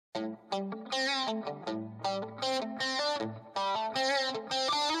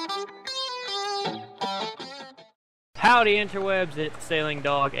Howdy interwebs, it's Sailing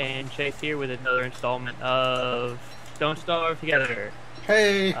Dog and Chase here with another installment of Don't Starve Together.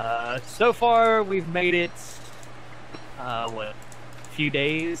 Hey! So far we've made it, what, a few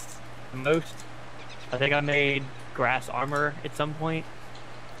days, the most. I think I made grass armor at some point.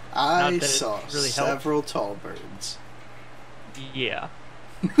 I saw really several tall birds. Yeah.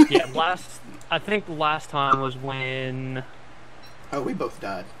 Yeah, I think last time was when... Oh, we both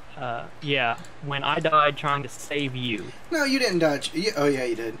died. Yeah, when I died trying to save you. No, you didn't die. Oh, yeah,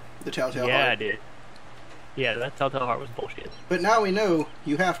 you did. The Telltale Heart. Yeah, I did. Yeah, that Telltale Heart was bullshit. But now we know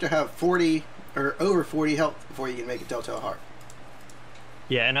you have to have 40 or over 40 health before you can make a Telltale Heart.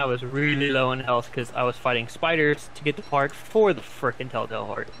 Yeah, and I was really low in health because I was fighting spiders to get the part for the frickin' Telltale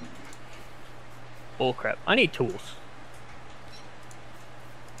Heart. Bullcrap. I need tools.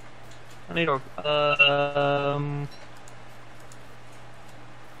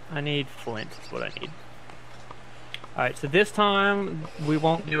 I need flint is what I need. Alright, so this time we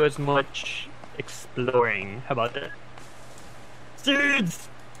won't do as much exploring. How about that? Seeds!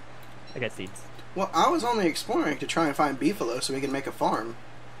 I got seeds. Well, I was only exploring to try and find beefalo so we can make a farm.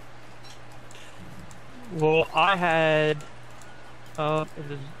 Well, I had... it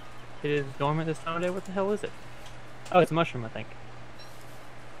is dormant this time of day? What the hell is it? Oh, it's a mushroom, I think.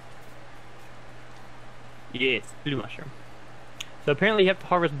 Yes, blue mushroom. So apparently you have to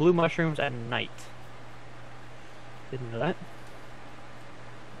harvest blue mushrooms at night. Didn't know that.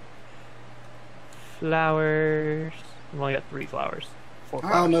 Flowers. I've only got 3 flowers. 4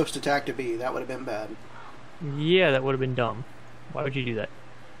 flowers. I almost attacked a bee. That would have been bad. Yeah, that would have been dumb. Why would you do that?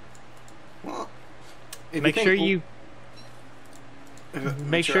 Well, make sure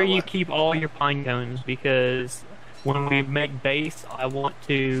you keep all your pine cones, because when we make base, I want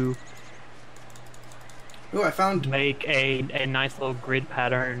to... Ooh, I found... make a nice little grid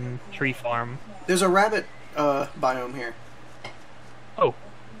pattern tree farm. There's a rabbit biome here. Oh,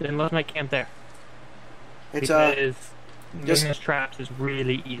 then let's make camp there. It's because getting traps is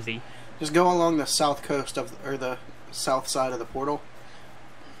really easy. Just go along the south coast of, or the south side of the portal,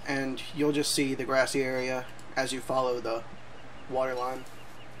 and you'll just see the grassy area as you follow the water line.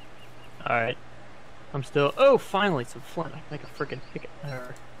 Alright. I'm still... Oh, finally some flint. I can make a freaking pick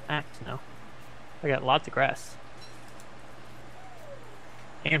or axe now. I got lots of grass.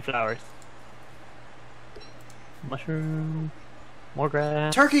 And flowers. Mushroom. More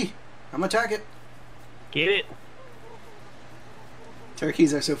grass. Turkey! I'm gonna attack it. Get it.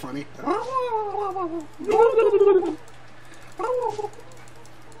 Turkeys are so funny.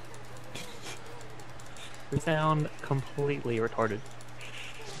 We sound completely retarded.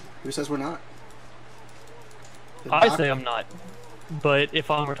 Who says we're not? I say I'm not. But if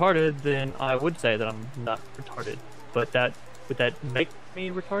I'm retarded, then I would say that I'm not retarded. But would that make me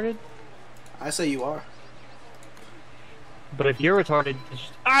retarded? I say you are. But if you're retarded, it's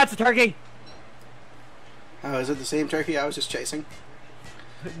just, it's a turkey! Oh, is it the same turkey I was just chasing?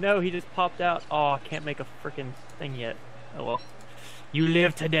 No, he just popped out. Oh, I can't make a freaking thing yet. Oh well. You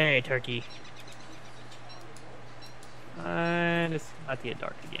live today, turkey. And it's about to get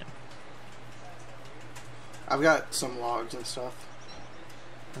dark again. I've got some logs and stuff.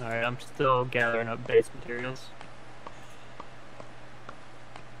 Alright, I'm still gathering up base materials.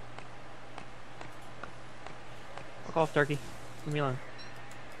 Fuck off, turkey. Leave me alone.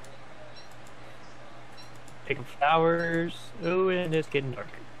 Picking flowers. Oh, and it's getting dark.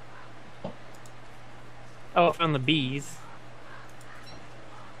 Oh, I found the bees.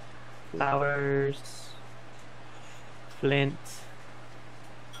 Flowers. Flint.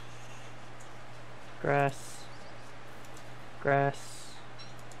 Grass. Grass.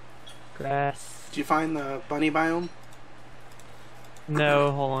 Grass. Did you find the bunny biome? No,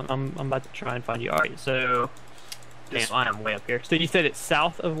 hold on. I'm about to try and find you. Alright, so... Damn, I am way up here. So you said it's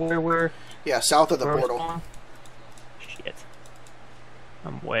south of where we're... Yeah, south of the portal. Shit.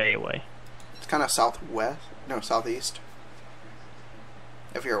 I'm way away. It's kind of southwest. No, southeast.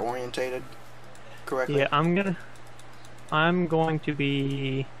 If you're orientated correctly. Yeah, I'm going to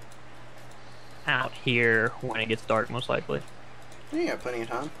be... out here when it gets dark, most likely. You got plenty of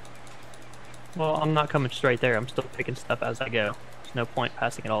time. Well, I'm not coming straight there. I'm still picking stuff as I go. There's no point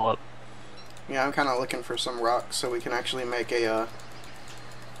passing it all up. Yeah, I'm kind of looking for some rocks so we can actually make a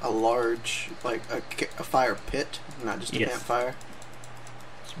large, like, a fire pit, not just a campfire.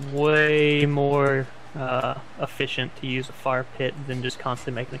 It's way more efficient to use a fire pit than just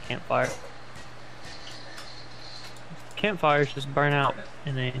constantly making a campfire. Campfires just burn out,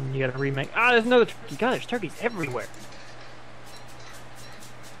 and then you gotta remake. Ah, there's another turkey. God, there's turkeys everywhere.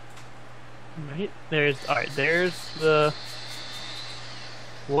 Right, alright, there's the...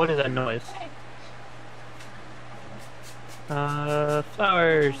 What is that noise?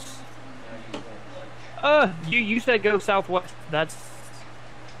 Flowers. You said go southwest. That's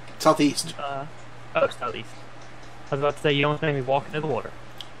Southeast. oh, southeast. I was about to say you don't make me walk into the water.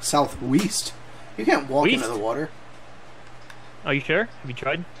 Southwest. You can't walk West? into the water. Are you sure? Have you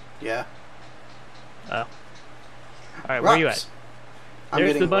tried? Yeah. Oh. All right, where are you at? Rocks. I'm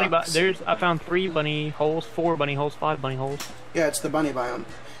There's getting the bunny. rocks. I found 3 bunny holes, 4 bunny holes, 5 bunny holes. Yeah, it's the bunny biome.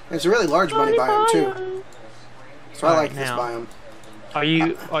 It's a really large bunny biome too. So I like this biome. Are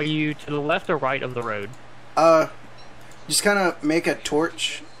you to the left or right of the road? Just kind of make a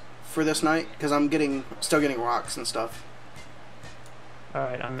torch for this night because I'm still getting rocks and stuff. All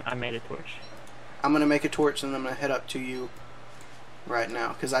right, I made a torch. I'm gonna make a torch and I'm gonna head up to you right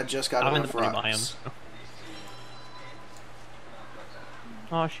now because I just got enough rocks.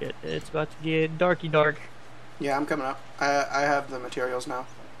 Oh shit! It's about to get darky dark. Yeah, I'm coming up. I have the materials now.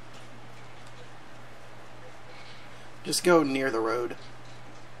 Just go near the road.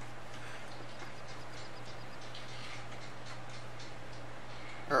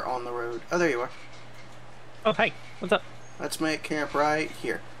 Or on the road. Oh, there you are. Oh hey, what's up? Let's make camp right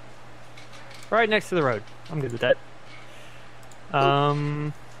here. Right next to the road. I'm good with that.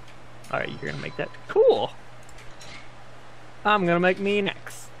 Alright, you're gonna make that cool. I'm gonna make me an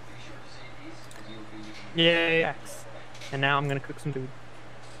axe. Yay, axe. And now I'm gonna cook some food.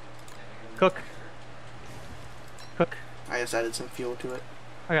 Cook. Cook. I just added some fuel to it.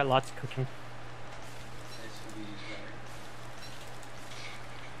 I got lots of cooking.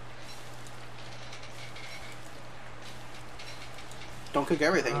 Don't cook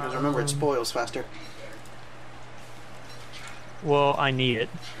everything because remember it spoils faster. Well, I need it.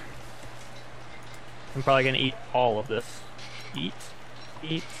 I'm probably gonna eat all of this. Eat,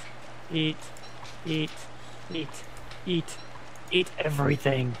 eat, eat, eat, eat, eat, eat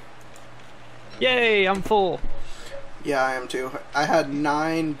everything. Yay, I'm full. Yeah, I am too. I had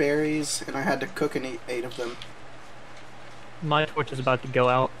 9 berries and I had to cook and eat 8 of them. My torch is about to go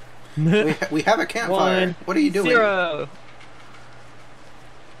out. we have a campfire. 1, What are you doing? 0.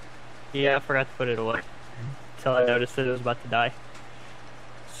 Yeah, I forgot to put it away until I noticed that it was about to die.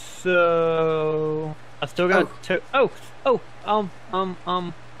 So I still got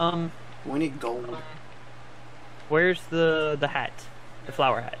We need gold. Where's the hat? The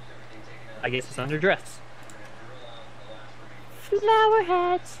flower hat. I guess it's under dress. Flower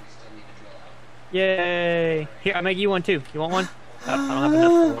hat. Yay! Here, I make you one too. You want one? I don't have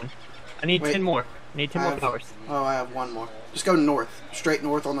enough for one. I need 10 more. I need 10 more flowers. Oh, I have 1 more. Just go north, straight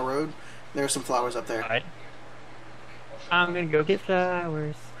north on the road. There's some flowers up there. All right. I'm gonna go get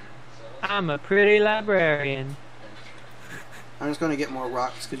flowers. I'm a pretty librarian. I'm just gonna get more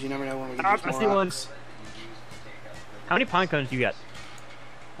rocks because you never know when we get I more see rocks. How many pine cones you got?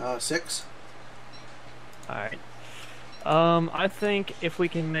 6. Alright. I think if we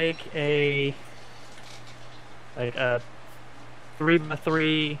can make a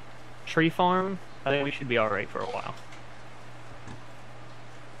 3x3 tree farm, I think we should be alright for a while.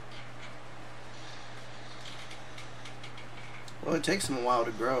 Well, it takes them a while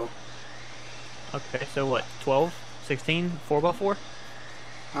to grow. Okay, so what? 12? 16? 4x4?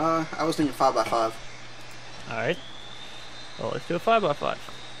 I was thinking 5x5. Alright. Well, let's do a 5x5.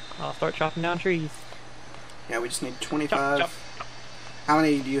 I'll start chopping down trees. Yeah, we just need 25. Chop. How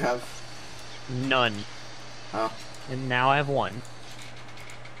many do you have? None. Oh. And now I have 1.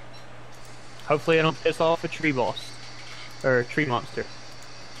 Hopefully I don't piss off a tree boss. Or a tree monster.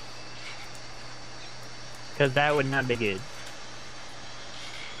 Because that would not be good.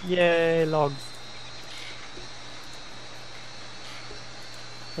 Yay, logs.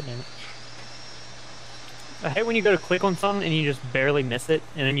 God damn it. I hate when you go to click on something and you just barely miss it,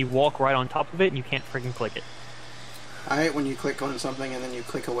 and then you walk right on top of it and you can't freaking click it. I hate when you click on something and then you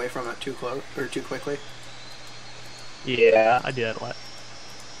click away from it too close or too quickly. Yeah, I do that a lot.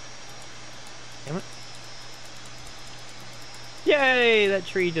 Damn it. Yay, that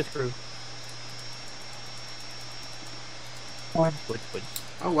tree just grew. Wood.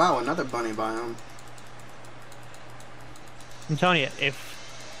 Oh wow, another bunny biome. I'm telling you,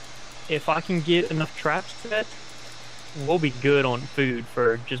 if I can get enough traps set, we'll be good on food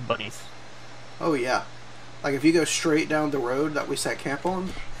for just bunnies. Oh yeah. Like if you go straight down the road that we set camp on,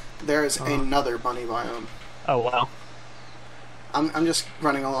 there's another bunny biome. Oh wow. I'm just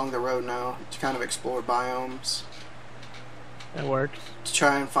running along the road now to kind of explore biomes. That works. To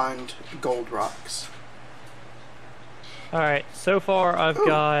try and find gold rocks. Alright, so far I've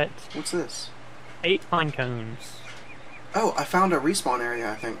got What's this? 8 pine cones. Oh, I found a respawn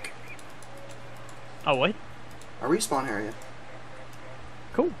area, I think. Oh, what? A respawn area.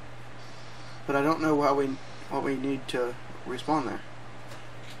 Cool. But I don't know what we need to respawn there.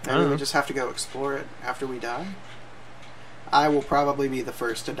 Maybe we just have to go explore it after we die. I will probably be the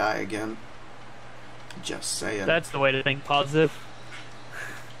first to die again. Just saying. That's the way to think positive.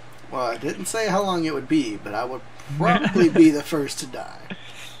 Well, I didn't say how long it would be, but I would probably be the first to die.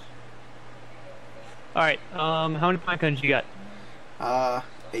 Alright, how many pine cones you got?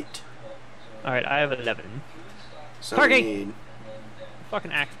 8. Alright, I have 11. So Target! we need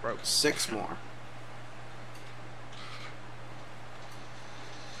Fucking axe broke. 6 more.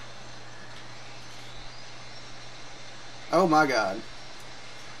 Oh my god.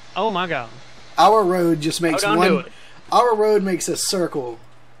 Oh my god. Our road just makes don't do one. it. Our road makes a circle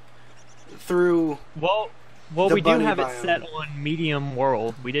through. Well, The we do bunny have it biome. set on medium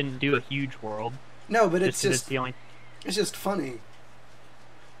world. We didn't do a huge world. No, but it's 'cause just the only... it's just funny.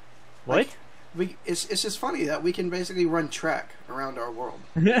 What? It's just funny that we can basically run track around our world.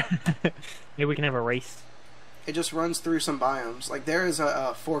 Maybe we can have a race. It just runs through some biomes. Like there is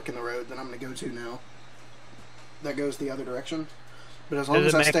a fork in the road that I'm going to go to now. That goes the other direction. But as long Does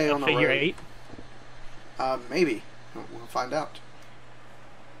as it I make stay a on the figure road, 8? Maybe we'll find out.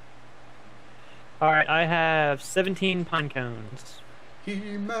 Alright, I have 17 pine cones.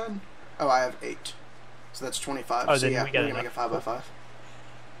 He-Man. Oh, I have 8. So that's 25. Oh, so then yeah, we we got can make a enough. 5x5.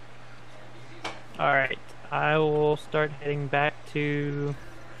 Alright, I will start heading back to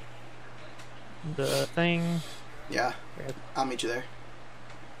the thing. Yeah, I'll meet you there.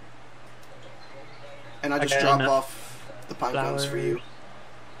 And I just Okay, drop enough off the pine cones for you.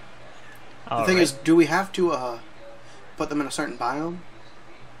 The thing is, do we have to put them in a certain biome?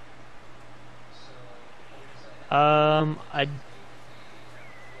 I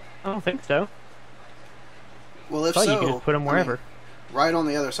don't think so. Well, if So so, you can just put them I mean, wherever. right on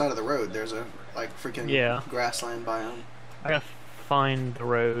the other side of the road, there's a freaking Yeah. grassland biome. I gotta find the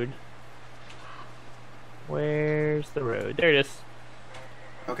road. Where's the road? There it is.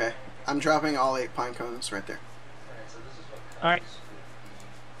 Okay, I'm dropping all 8 pine cones right there. Alright,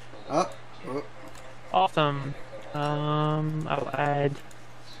 Oh, awesome. I'll add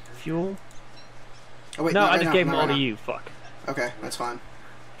fuel. oh wait, No, not I right just now, gave not them all right to now. you. Fuck. Okay, that's fine.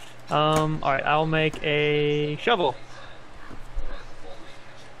 Alright, I'll make a shovel.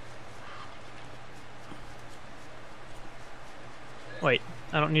 Wait,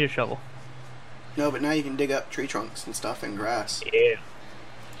 I don't need a shovel. No, but now you can dig up tree trunks and stuff and grass. Yeah.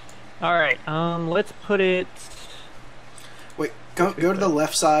 Alright, let's put it... Wait, go to the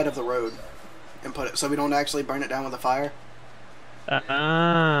left side of the road and put it so we don't actually burn it down with a fire.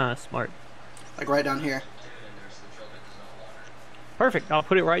 Smart. Like right down here. Perfect, I'll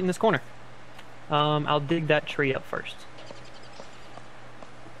put it right in this corner. I'll dig that tree up first.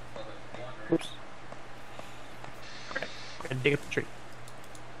 Oops. Okay, gotta dig up the tree.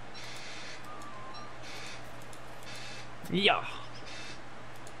 Yeah.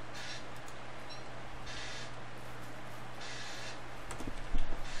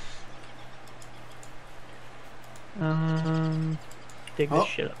 Dig this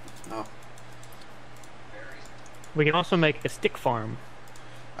shit up. Oh. We can also make a stick farm.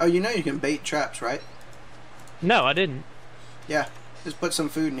 Oh, you know you can bait traps, right? No, I didn't. Yeah. Just put some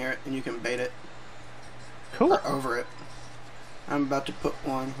food near it and you can bait it. Cool. Or over it. I'm about to put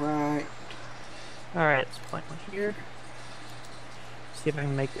one right. Alright, let's plant one here. See if I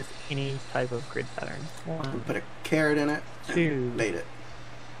can make this any type of grid pattern. We 1, put a carrot in it and 2, bait it.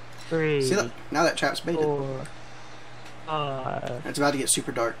 3, See, look, now that trap's baited. 4, 5. It's about to get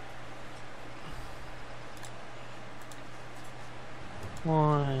super dark.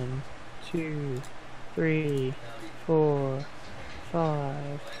 1, 2, 3, 4,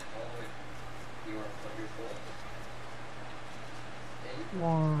 5.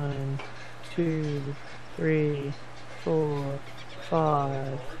 1, 2, 3, 4,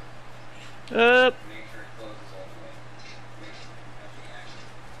 5. Up.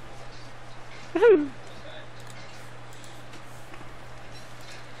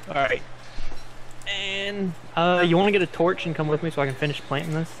 Alright. And, you want to get a torch and come with me so I can finish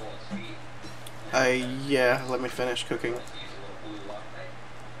planting this? Yeah, let me finish cooking.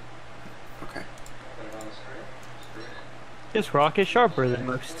 Okay. This rock is sharper than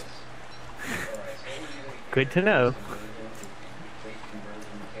most. Good to know.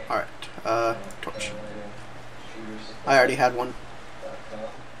 Alright, torch. I already had one.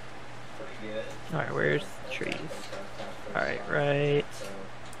 Alright, where's the trees? Alright, right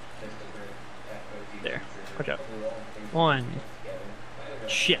there. Watch out. 1.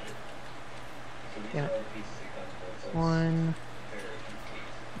 Shit. Damn it. 1.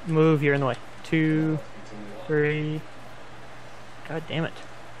 Move, you're in the way. 2, 3. God damn it.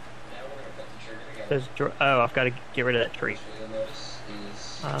 Oh, I've got to get rid of that tree. What you'll notice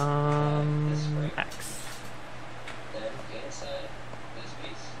is Axe. then inside this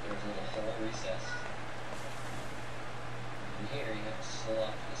piece, there's a little hole recess. And here you have to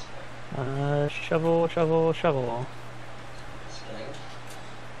slot this spring. Shovel, shovel, shovel. Spring.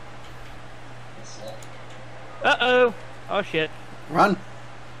 And slot. Uh-oh! Oh, shit. Run!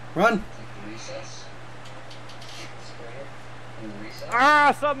 Run! Take the recess. Spring it. And the recess.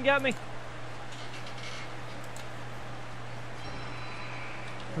 Ah, something got me!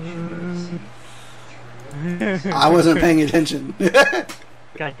 I wasn't paying attention.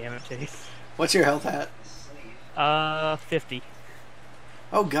 God damn it, Chase. What's your health at? 50.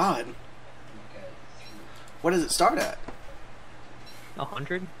 Oh god. What does it start at?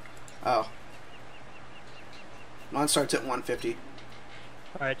 100? Oh. Mine starts at 150.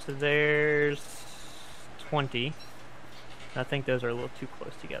 Alright, so there's 20. I think those are a little too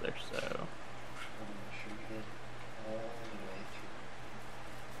close together, so...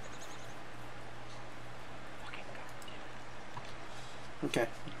 Okay,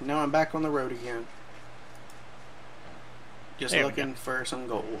 now I'm back on the road again. Just There we looking for some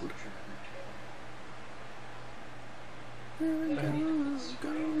gold. I'm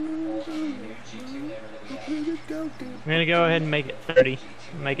gonna go ahead and make it 30.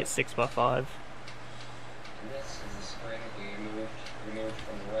 Make it 6 by 5. And this is the spring we removed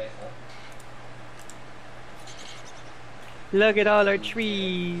from the rifle. Look at all our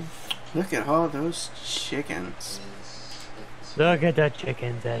trees! Look at all those chickens. Look at the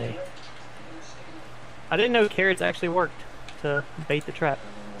chickens, Eddie. I didn't know carrots actually worked to bait the trap.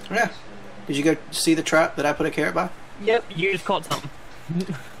 Yeah. Did you go see the trap that I put a carrot by? Yep, you just caught something.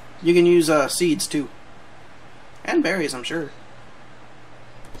 You can use seeds too. And berries, I'm sure.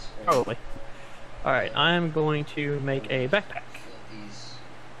 Probably. Alright, I'm going to make a backpack.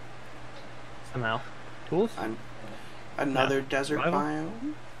 Somehow. Tools? Another No. desert Survival?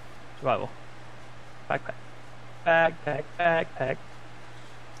 biome. Survival. Backpack. Backpack, backpack.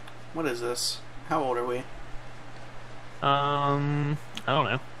 What is this? How old are we? I don't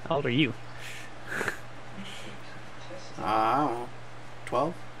know. How old are you? I don't know.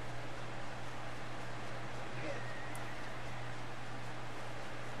 12?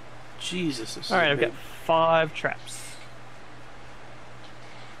 Jesus, this is Alright, I've big. got 5 traps.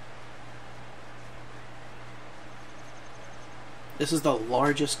 This is the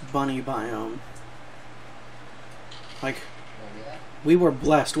largest bunny biome. Like, we were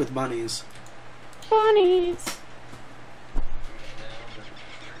blessed with bunnies. Bunnies!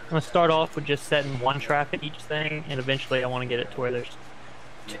 I'm gonna start off with just setting 1 trap at each thing, and eventually I want to get it to where there's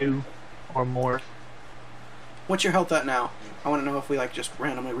 2 or more. What's your health at now? I want to know if we like just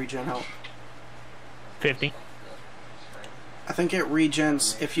randomly regen health. 50. I think it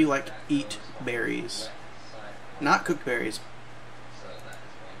regens if you like eat berries. Not cooked berries.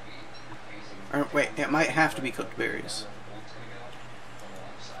 Or wait, it might have to be cooked berries.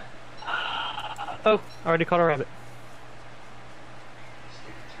 Oh, I already caught a rabbit.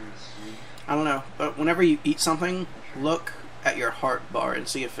 I don't know, but whenever you eat something, look at your heart bar and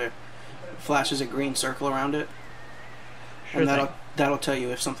see if it flashes a green circle around it. Sure And thing. that'll tell you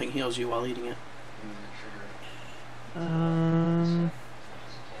if something heals you while eating it.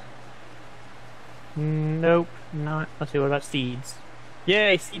 Nope, not. Let's see, what about seeds?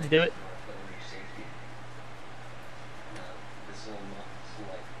 Yay, seeds do it.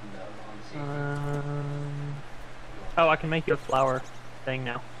 Oh, I can make you a flower thing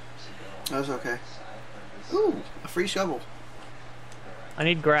now. That's okay. Ooh, a free shovel. I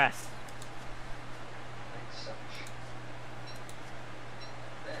need grass.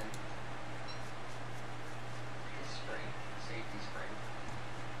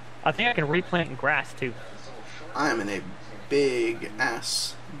 I think I can replant grass too. I am in a big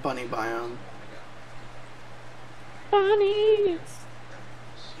ass bunny biome. Bunnies!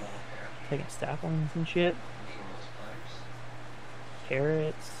 Taking saplings and shit.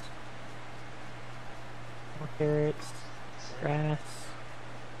 Carrots. More carrots. Grass.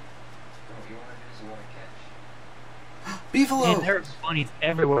 Beefalo! Man, there are bunnies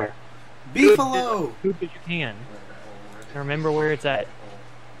everywhere. Beefalo! Poop as you can. And remember where it's at.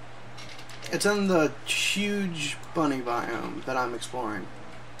 It's in the huge bunny biome that I'm exploring.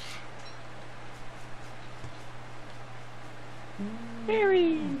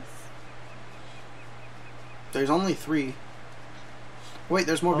 Berries! There's only 3. Wait,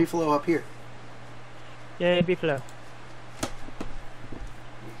 there's more Oh. beefalo up here. Yay, beefalo.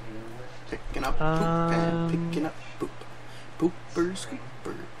 Picking up poop and picking up poop. Pooper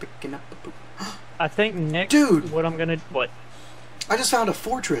scooper, picking up a poop. I think next, Dude! what I'm gonna... What? I just found a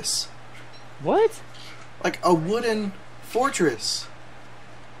fortress. What? Like a wooden fortress.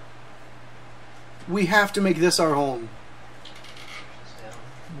 We have to make this our home.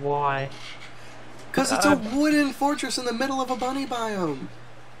 Why? Because it's a wooden fortress in the middle of a bunny biome.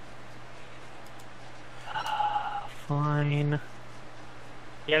 Fine.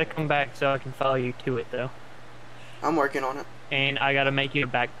 You gotta come back so I can follow you to it, though. I'm working on it. And I gotta make you a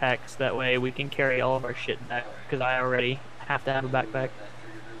backpack so that way we can carry all of our shit back. Because I already have to have a backpack.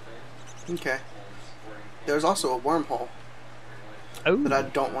 Okay. There's also a wormhole Oh. that I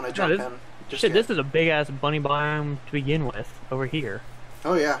don't want to jump in. Just Shit, yet. this is a big ass bunny biome to begin with over here.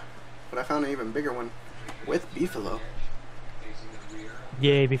 Oh yeah, but I found an even bigger one with beefalo.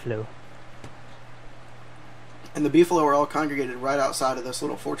 Yay, beefalo. And the beefalo are all congregated right outside of this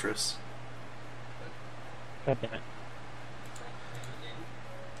little fortress. God damn it.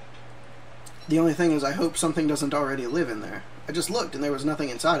 The only thing is I hope something doesn't already live in there. I just looked and there was nothing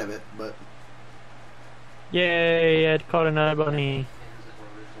inside of it, but... Yay, I caught another bunny.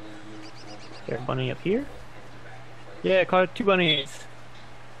 Is there a bunny up here? Yeah, I caught 2 bunnies.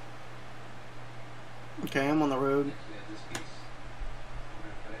 Okay, I'm on the road.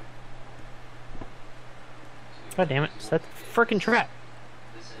 God damn it, that's a freaking trap.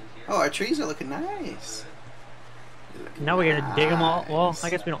 Oh, our trees are looking nice. Now we gotta dig them all. Well, I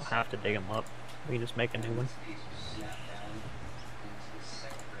guess we don't have to dig them up. We can just make a new one.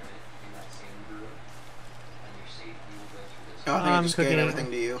 Oh, I think I just gave cooking.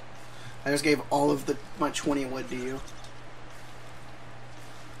 everything to you. I just gave all of my 20 wood to you.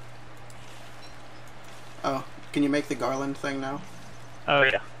 Oh, can you make the garland thing now? Oh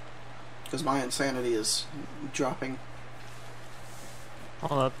yeah. Because my insanity is dropping.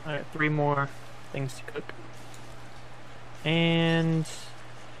 Hold up, I got 3 more things to cook. And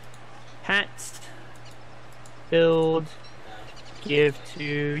hats, build, give to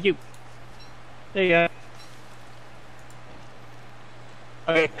you. There you go.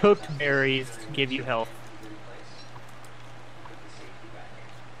 Okay, cooked berries give you health.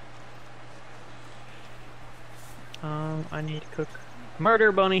 I need to cook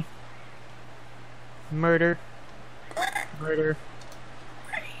murder bunny. Murder. Murder.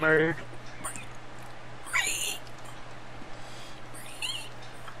 Murder.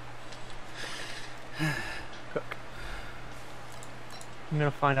 Cook. I'm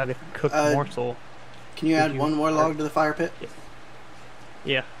gonna find out if cooked morsel. Can you add one more log to the fire pit?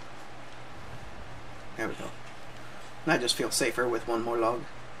 Yeah. There we go. And I just feel safer with one more log.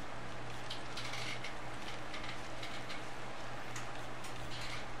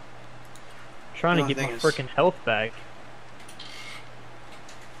 Trying to The get my thing is- freaking health back.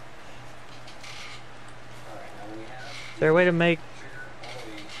 Is there a way to make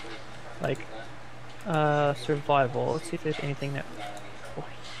like survival? Let's see if there's anything that will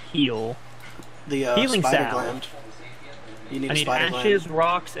heal. The Healing spider salve. gland. You need I a need spider ashes, gland.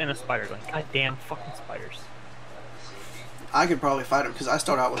 rocks, and a spider gland. God damn fucking spiders. I could probably fight him because I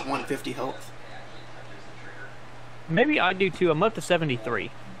start out with 150 health. Maybe I do too. I'm up to 73.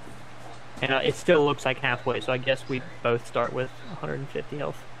 And it still looks like halfway, so I guess we both start with 150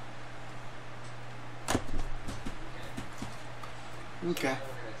 health. Okay.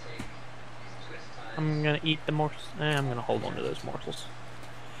 I'm gonna eat the morsels. I'm gonna hold on to those morsels.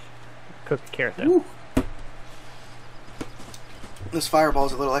 Cook the carrot though. Woo. This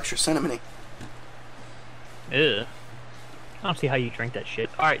fireball's a little extra cinnamony. Ew. I don't see how you drink that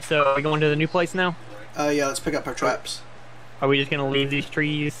shit. Alright, so are we going to the new place now? Yeah, let's pick up our traps. Are we just gonna leave these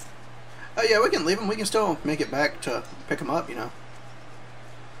trees? Oh yeah, we can leave them. We can still make it back to pick them up, you know.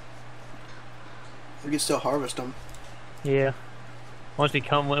 We can still harvest them. Yeah. Once we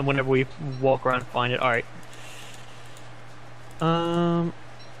come, whenever we walk around and find it. Alright.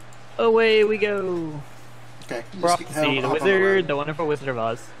 Away we go. Okay. We're off to see the wizard, the wonderful Wizard of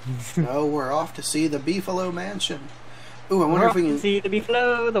Oz. No, we're off to see the Beefalo Mansion. Ooh, I We're wonder off if we to can... see the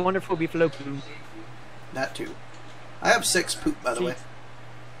beefalo, the wonderful beefalo poo. That too. I have 6 poop, by the way.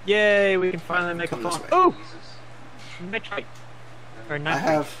 Yay, we can finally make Come a this farm. way. Oh! Nitrite. Or I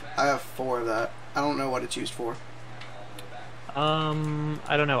nitrite. have 4 of that. I don't know what it's used for. I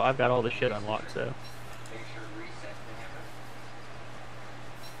don't know. I've got all the shit unlocked, so.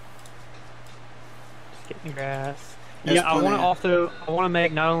 Just getting grass. There's Yeah, I want plenty. to I want to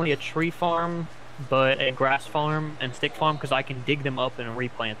make not only a tree farm, but a grass farm and stick farm because I can dig them up and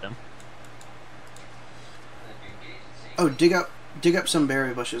replant them. Oh, dig up some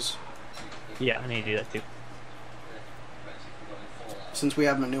berry bushes. Yeah, I need to do that too. Since we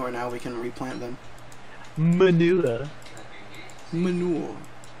have manure now, we can replant them. Manure. Manure.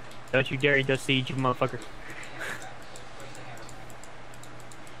 Don't you dare eat those seeds, you motherfucker.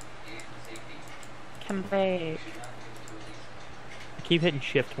 Come back. I keep hitting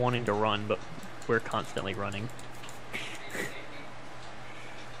shift wanting to run, but we're constantly running.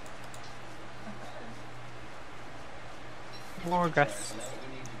 More grass.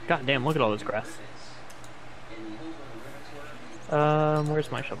 God damn, look at all this grass.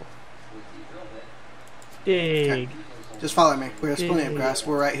 Where's my shovel? Dig. Okay. Just follow me. There's plenty of grass.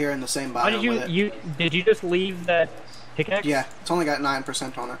 We're right here in the same biome. Why did did you just leave that pickaxe? Yeah, it's only got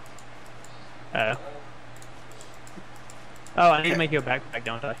 9% on it. Oh. Oh, I need to make you a backpack,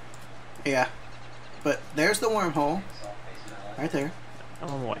 don't I? Yeah. But there's the wormhole. Right there. I'm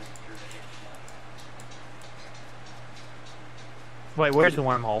on the way. Wait, where's the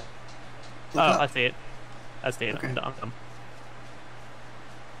wormhole? Look Oh, up. I see it. I see it. Okay. I'm dumb.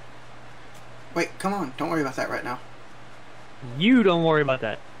 Wait, come on. Don't worry about that right now. You don't worry about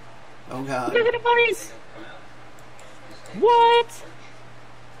that. Oh god. Look at the bunnies! What? Is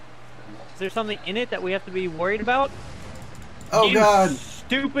there something in it that we have to be worried about? Oh You god.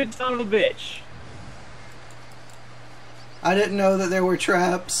 stupid son of a bitch. I didn't know that there were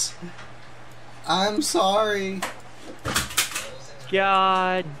traps. I'm sorry.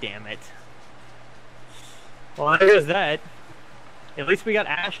 God damn it. Well, there goes that. At least we got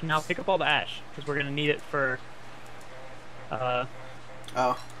ash now. Pick up all the ash, because we're gonna need it for. Oh.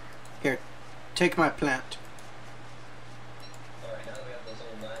 Here. Take my plant. Alright, now that we have those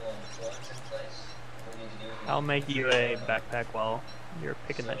little nylon plugs in place, what we need to do is I'll make you a backpack while you're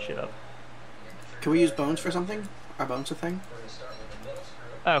picking that shit up. Can we use bones for something? Are bones a thing? we're going to start with the middle screw.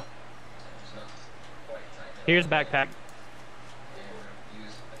 Oh, It's not quite tight now. here's backpack. And we're going to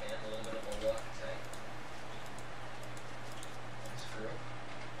use again a little bit of a Loctite. And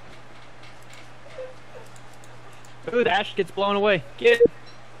screw. Ooh, the ash gets blown away. Get it.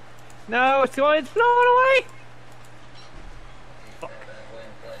 No, it's blown away. Keep that bad boy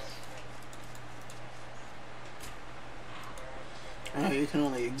in place. I know you can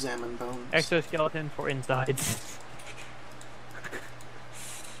only examine bones. Exoskeleton for insides.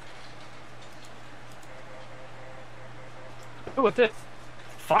 Ooh, what's this?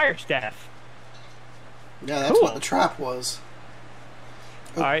 Fire staff. Yeah, that's Cool. what the trap was.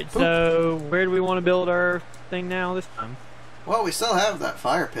 Oh, Alright, poop. so where do we want to build our thing now this time? Well, we still have that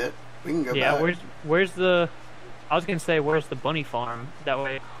fire pit. We can go Yeah, back. where's the... I was gonna say, where's the bunny farm? That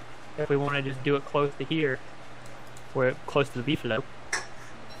way, if we want to just do it close to here, we're close to the beefalo.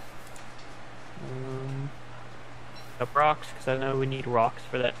 Up rocks, because I know we need rocks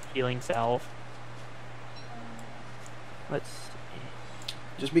for that healing salve. Let's see.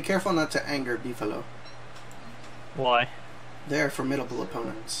 Just be careful not to anger Beefalo. Why? They're formidable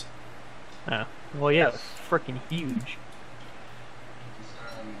opponents. Oh. Well, yeah, it's freaking huge.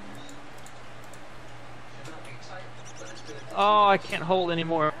 Oh, I can't hold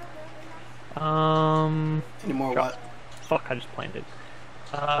anymore. Any more Drop. what? Fuck, I just planted.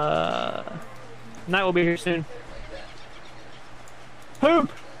 Night will be here soon.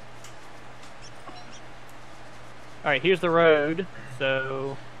 Poop! Alright, here's the road.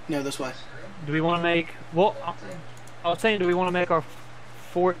 So, No, this way. do we want to make... Well, I was saying, do we want to make our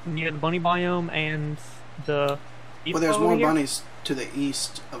fort near the bunny biome and the... Well, there's over more here? bunnies to the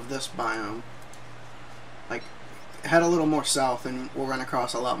east of this biome. Like, head a little more south and we'll run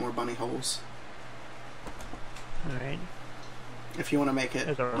across a lot more bunny holes. Alright, If you want to make it,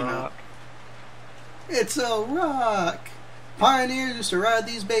 there's a you know. rock. It's a rock! Pioneers used to ride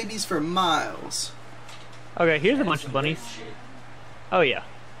these babies for miles. Okay, here's a bunch of bunnies. Oh yeah.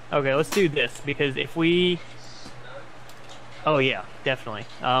 Okay, let's do this, because if we... Oh yeah, definitely.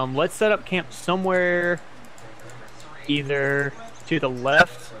 Let's set up camp somewhere either to the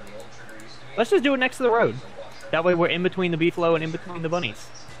left. Let's just do it next to the road. That way we're in between the beefalo and in between the bunnies.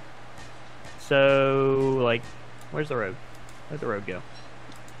 So, like, where's the road? Where'd the road go?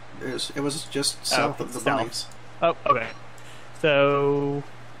 It was just south of the south. bunnies. Oh, okay. So,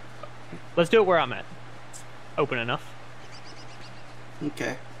 let's do it where I'm at. It's open enough.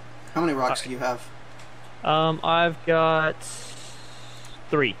 Okay. How many rocks Alright. do you have? I've got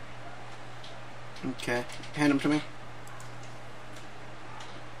 3. Okay. Hand them to me.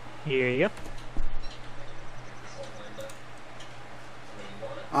 Here you go.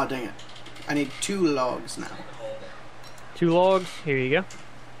 Oh, dang it. I need 2 logs now. 2 logs. Here you go.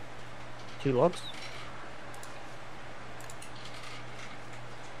 2 logs.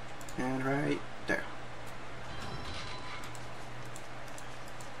 And right there.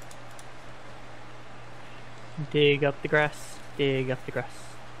 Dig up the grass. Dig up the grass.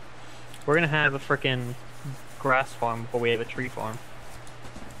 We're gonna have a frickin' grass farm before we have a tree farm.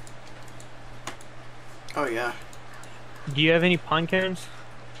 Oh, yeah. Do you have any pine cones?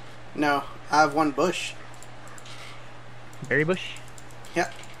 No, I have one bush. Berry bush.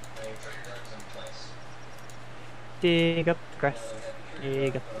 Yep. Dig up the grass.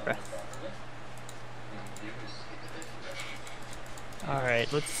 Dig up the grass.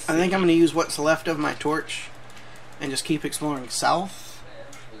 Alright, let's see. I think I'm going to use what's left of my torch and just keep exploring south.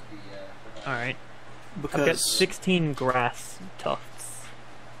 Alright. I've got Because 16 grass tufts.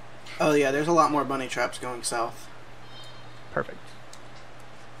 oh yeah, there's a lot more bunny traps going south. Perfect.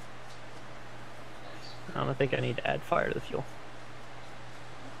 I don't think I need to add fire to the fuel.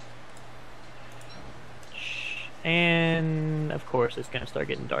 And of course it's gonna start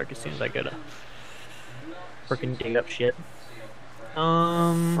getting dark as soon as I go to frickin' dig up shit.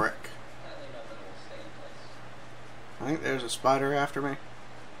 Frick. I think there's a spider after me.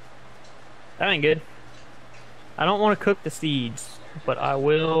 That ain't good. I don't want to cook the seeds, but I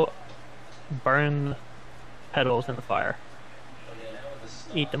will burn the petals in the fire.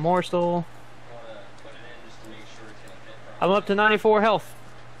 Eat the morsel. I'm up to 94 health.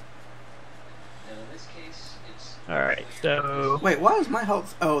 Alright, so... Wait, why is my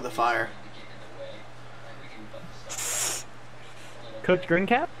health... Oh, the fire. Cooked green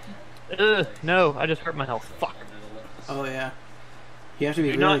cap? Ugh, no, I just hurt my health. Fuck. Oh yeah. You have to be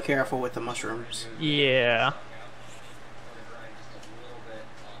You're really not- careful with the mushrooms. Yeah.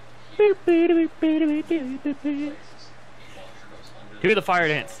 Do the fire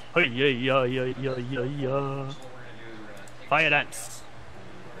dance. Hey, yeah, yeah, yeah, yeah, yeah, yeah. Fire dance.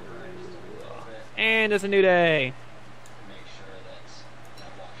 And it's a new day.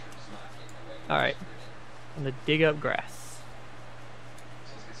 Alright. I'm gonna dig up grass.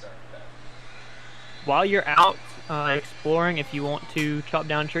 While you're out exploring, if you want to chop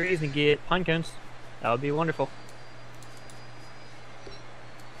down trees and get pine cones, that would be wonderful.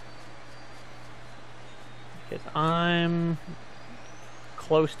 Because I'm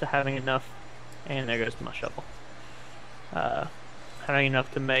close to having enough, and there goes my shovel. Having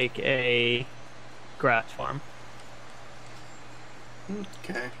enough to make a grass farm.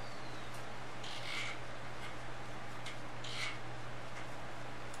 Okay.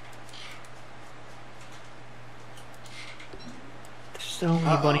 There's so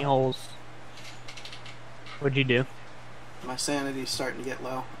many bunny holes. What'd you do? My sanity's starting to get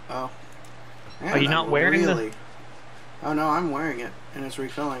low. Oh. Man, Are you not I'm wearing the- really... Oh no, I'm wearing it, and it's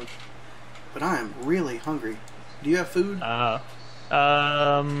refilling. But I am really hungry. Do you have food?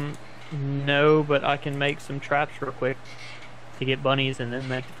 No, but I can make some traps real quick to get bunnies and then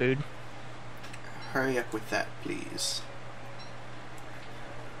make the food. Hurry up with that, please.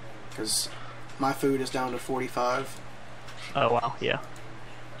 Because my food is down to 45. Oh wow, yeah.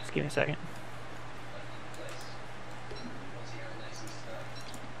 Just give me a second.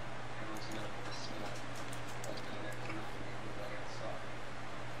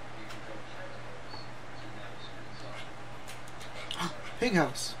 Pig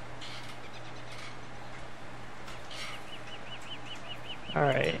house.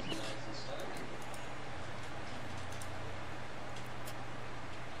 Alright.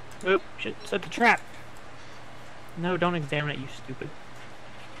 Oop, shit, set the trap. No, don't examine it, you stupid.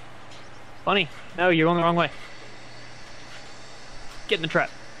 Bunny, no, you're going the wrong way. Get in the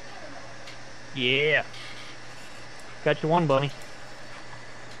trap. Yeah. Got you one, bunny.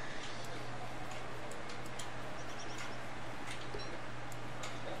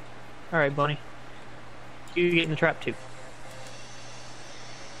 Alright, bunny. You get in the trap too.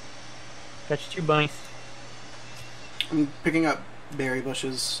 Got you two bunnies. I'm picking up berry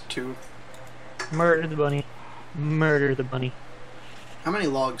bushes too. Murder the bunny. Murder the bunny. How many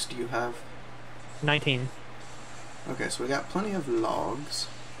logs do you have? 19. Okay, so we got plenty of logs.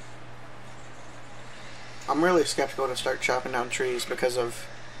 I'm really skeptical to start chopping down trees because of,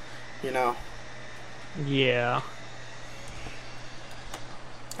 you know, Yeah.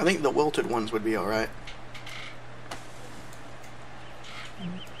 I think the wilted ones would be alright.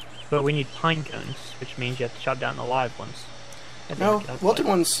 But we need pine cones, which means you have to chop down the live ones. I think No, that's wilted like-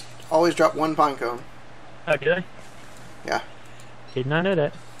 ones always drop one pine cone. Oh, do they? Yeah. Did not know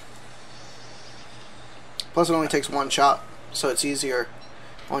that. Plus it only takes one chop, so it's easier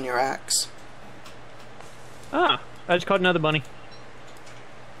on your axe. Ah, I just caught another bunny.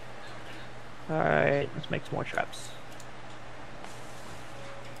 Alright, let's make some more traps.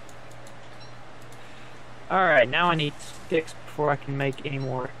 Alright, now I need sticks before I can make any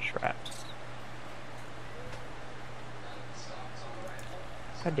more traps.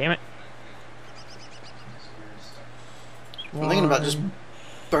 God damn it. I'm thinking about just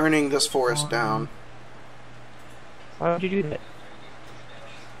burning this forest down. Why would you do that?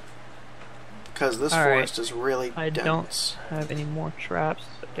 because this All right. forest is really I dense. don't have any more traps,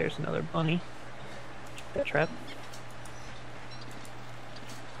 but there's another bunny. That trap.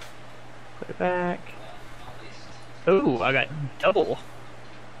 Put it back. Oh, I got double.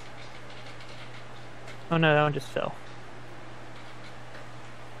 Oh no, that one just fell.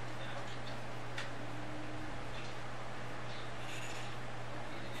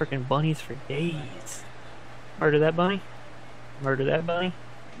 Freaking bunnies for days. Murder that bunny. Murder that bunny.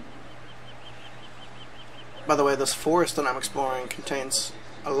 By the way, this forest that I'm exploring contains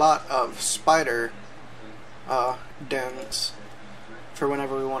a lot of spider dens for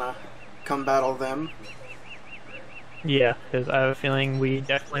whenever we want to come battle them. Yeah, because I have a feeling we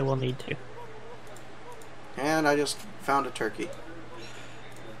definitely will need to. And I just found a turkey.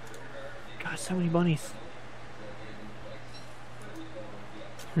 God, so many bunnies.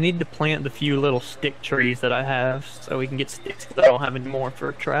 I need to plant the few little stick trees that I have so we can get sticks, because I don't have any more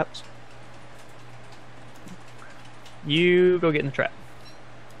for traps. You go get in the trap.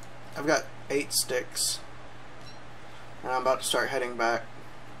 I've got 8 sticks. And I'm about to start heading back.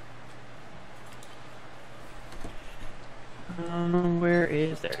 Where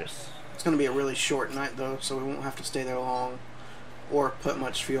is theirs? It's going to be a really short night though, so we won't have to stay there long or put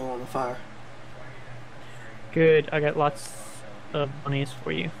much fuel on the fire. Good, I got lots of bunnies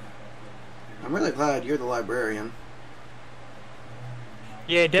for you. I'm really glad you're the librarian.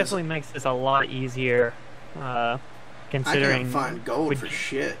 Yeah, it definitely makes this a lot easier, considering I can't find gold we- for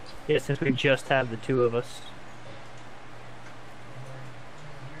shit. Yeah, since we just have the two of us.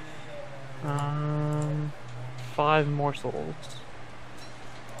 5 morsels.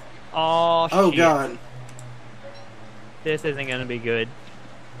 Oh, Oh shit. god. This isn't gonna be good.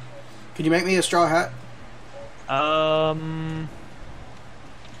 Could you make me a straw hat?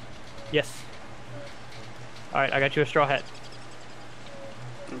 Yes. Alright, I got you a straw hat.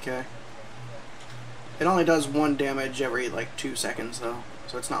 Okay. It only does 1 damage every like 2 seconds though,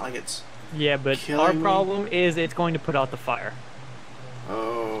 so it's not like it's... Yeah, but Killing our me? problem is it's going to put out the fire.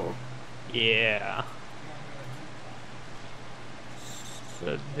 Oh. Yeah.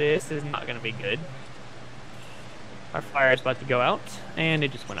 So this is not going to be good. Our fire is about to go out, and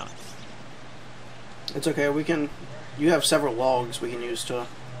it just went out. It's okay, we can... You have several logs we can use to...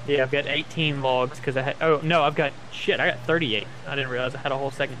 Yeah, I've got 18 logs because I had... Oh, no, I've got... Shit, I got 38. I didn't realize I had a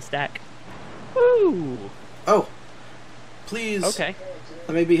whole second stack. Woo! Oh! Please! Okay.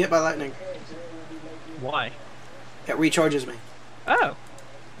 Let me be hit by lightning. Why? It recharges me. Oh.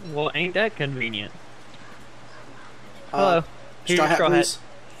 Well, ain't that convenient. Hello. Here's Straw your hat, straw please.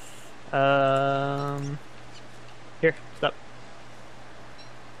 hat. Here, stop.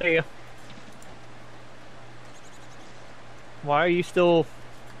 There you go. Why are you still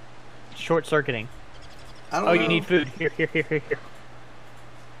short-circuiting? I don't Oh, know. you need food. Here.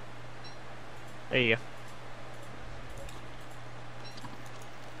 There you go.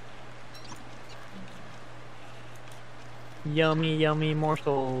 Yummy, yummy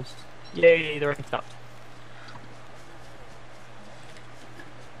morsels. Yay, the rain stopped.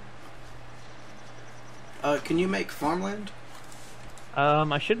 Can you make farmland?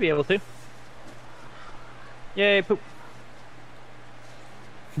 I should be able to. Yay, poop.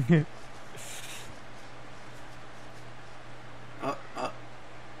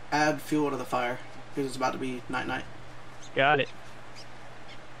 Add fuel to the fire, because it's about to be night-night. Got it.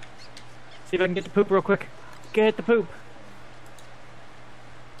 See if I can get the poop real quick. Get the poop.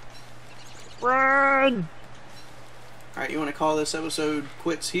 Run! Alright, you want to call this episode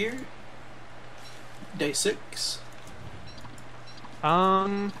quits here? Day 6?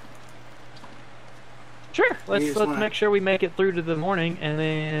 Sure. Let's wanna- make sure we make it through to the morning, and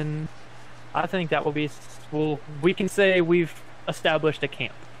then I think that will be. We can say we've established a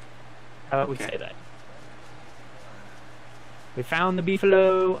camp. How about we Okay. say that? We found the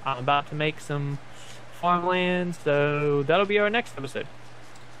beefalo. I'm about to make some farmland, so that'll be our next episode.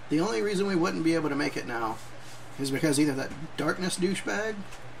 The only reason we wouldn't be able to make it now is because either that darkness douchebag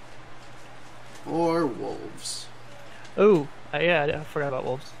or wolves. Oh, yeah, I forgot about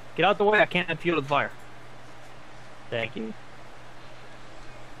wolves. Get out the way. I can't add fuel to the fire. Thank you.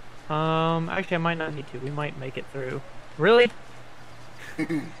 Actually, I might not need to. We might make it through. Really?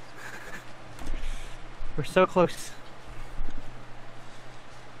 We're so close.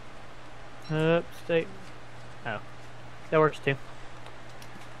 Stay. Oh, that works too.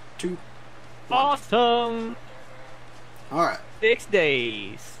 2. Awesome. Alright. 6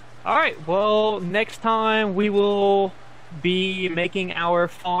 days. All right. Well, next time we will be making our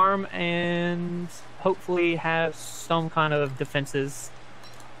farm and hopefully have some kind of defenses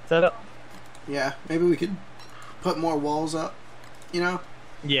set up. Yeah, maybe we could put more walls up, you know?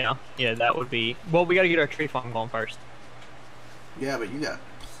 Yeah, that would be. Well, we gotta get our tree farm going first. Yeah, but you got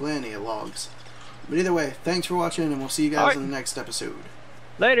plenty of logs. But either way, thanks for watching, and we'll see you guys Alright. in the next episode.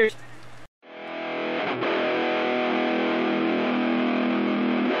 Later.